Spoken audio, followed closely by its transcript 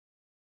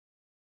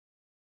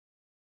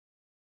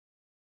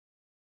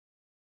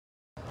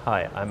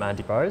Hi, I'm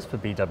Andy Burrows for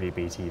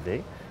BWB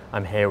TV.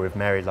 I'm here with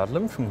Mary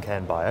Ludlam from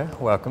Cairn Bio.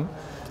 Welcome.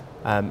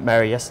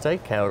 Mary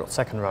yesterday got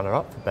second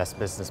runner-up for Best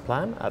Business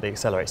Plan at the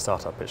Xcelerate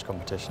Startup Pitch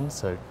Competition,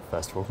 so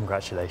first of all,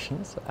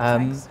 congratulations.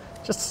 Thanks.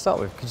 Just to start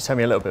with, could you tell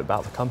me a little bit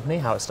about the company,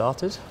 how it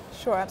started?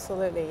 Sure,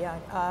 absolutely,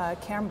 yeah.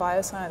 Cairn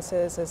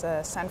Biosciences is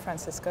a San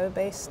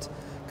Francisco-based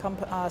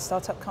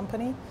startup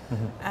company,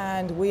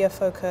 and we are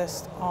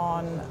focused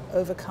on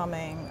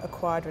overcoming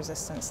acquired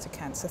resistance to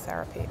cancer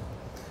therapy.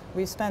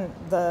 We've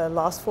spent the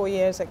last 4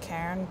 years at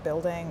Cairn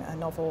building a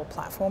novel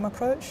platform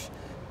approach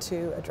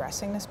to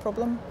addressing this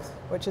problem,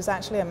 which is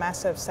actually a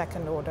massive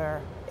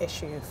second-order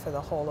issue for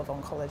the whole of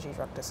oncology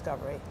drug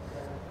discovery.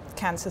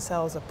 Cancer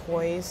cells are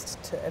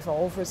poised to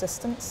evolve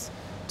resistance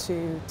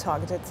to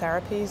targeted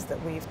therapies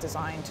that we've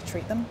designed to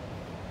treat them.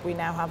 We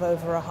now have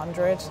over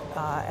 100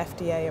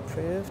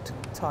 FDA-approved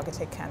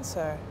targeted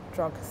cancer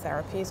drug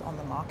therapies on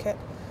the market,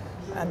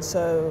 and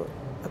so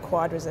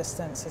acquired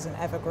resistance is an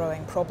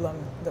ever-growing problem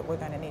that we're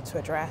going to need to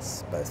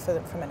address, both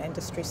from an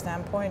industry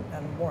standpoint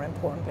and, more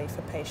importantly,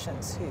 for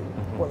patients who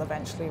will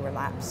eventually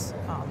relapse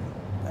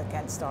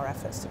against our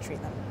efforts to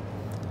treat them.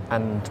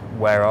 And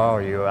where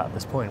are you at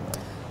this point?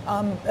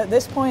 At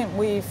this point,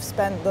 we've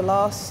spent the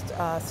last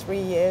 3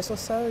 years or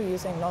so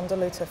using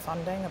non-dilutive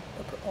funding,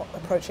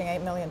 approaching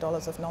 $8 million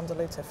of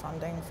non-dilutive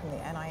funding from the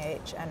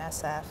NIH,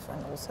 NSF,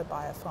 and also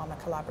biopharma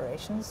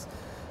collaborations,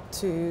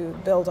 to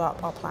build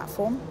up our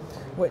platform,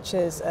 which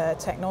is a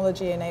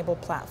technology-enabled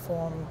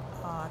platform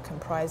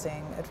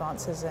comprising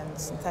advances in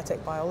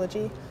synthetic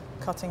biology,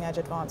 cutting-edge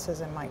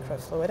advances in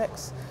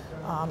microfluidics,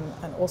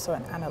 and also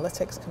an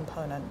analytics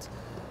component.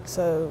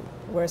 So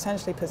we're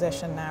essentially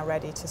positioned now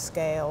ready to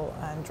scale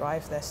and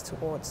drive this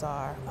towards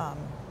our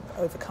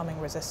overcoming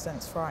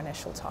resistance for our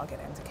initial target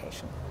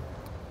indication.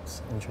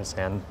 It's interesting,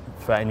 and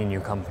for any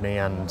new company,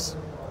 and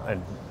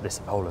this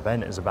whole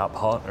event is about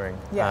partnering.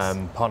 Yes.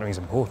 Partnering is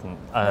important.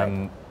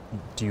 Right.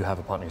 Do you have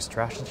a partnering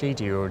strategy?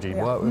 Do you already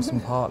work with some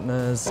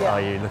partners? Yeah.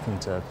 Are you looking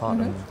to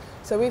partner?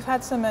 So we've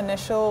had some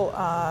initial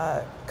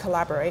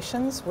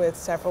collaborations with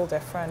several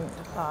different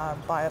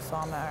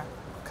biopharma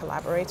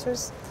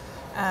collaborators.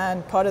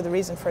 And part of the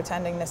reason for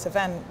attending this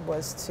event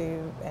was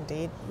to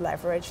indeed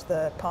leverage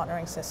the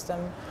partnering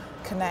system,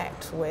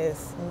 connect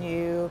with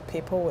new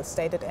people with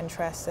stated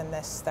interests in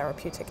this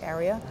therapeutic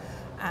area,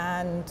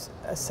 and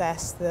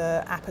assess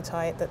the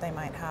appetite that they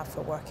might have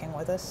for working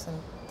with us. And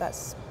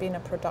that's been a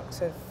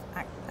productive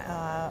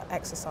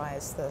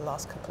exercise the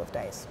last couple of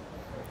days.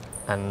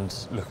 And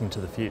looking to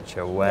the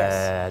future,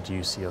 where do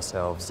you see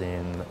yourselves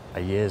in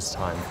a year's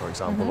time, for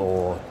example,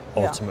 or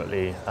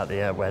ultimately at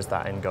the end, where's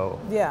that end goal?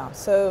 Yeah,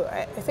 so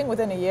I think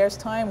within a year's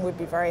time, we'd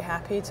be very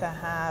happy to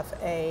have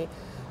a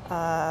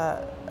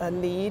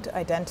lead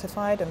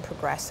identified and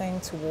progressing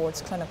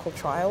towards clinical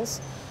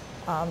trials.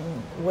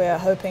 We're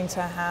hoping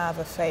to have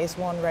a phase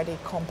 1 ready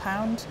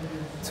compound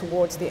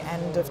towards the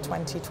end of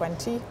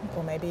 2020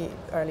 or maybe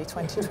early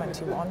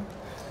 2021.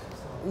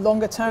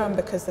 Longer term,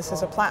 because this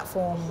is a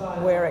platform,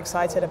 we're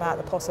excited about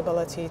the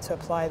possibility to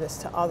apply this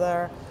to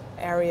other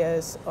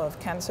areas of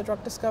cancer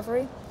drug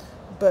discovery,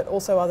 but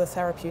also other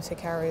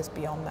therapeutic areas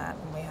beyond that.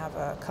 And we have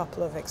a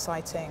couple of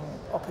exciting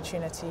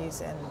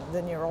opportunities in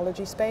the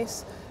neurology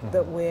space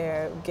that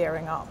we're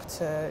gearing up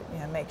to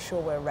make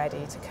sure we're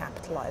ready to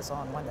capitalize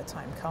on when the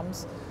time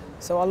comes.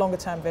 So our longer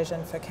term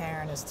vision for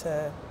Cairn is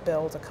to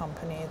build a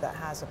company that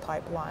has a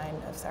pipeline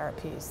of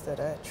therapies that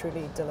are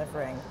truly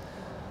delivering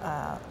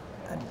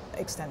an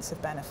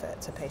extensive benefit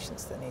to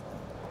patients that need them.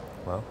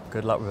 Well,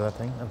 good luck with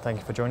everything, and thank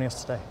you for joining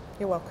us today.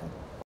 You're welcome.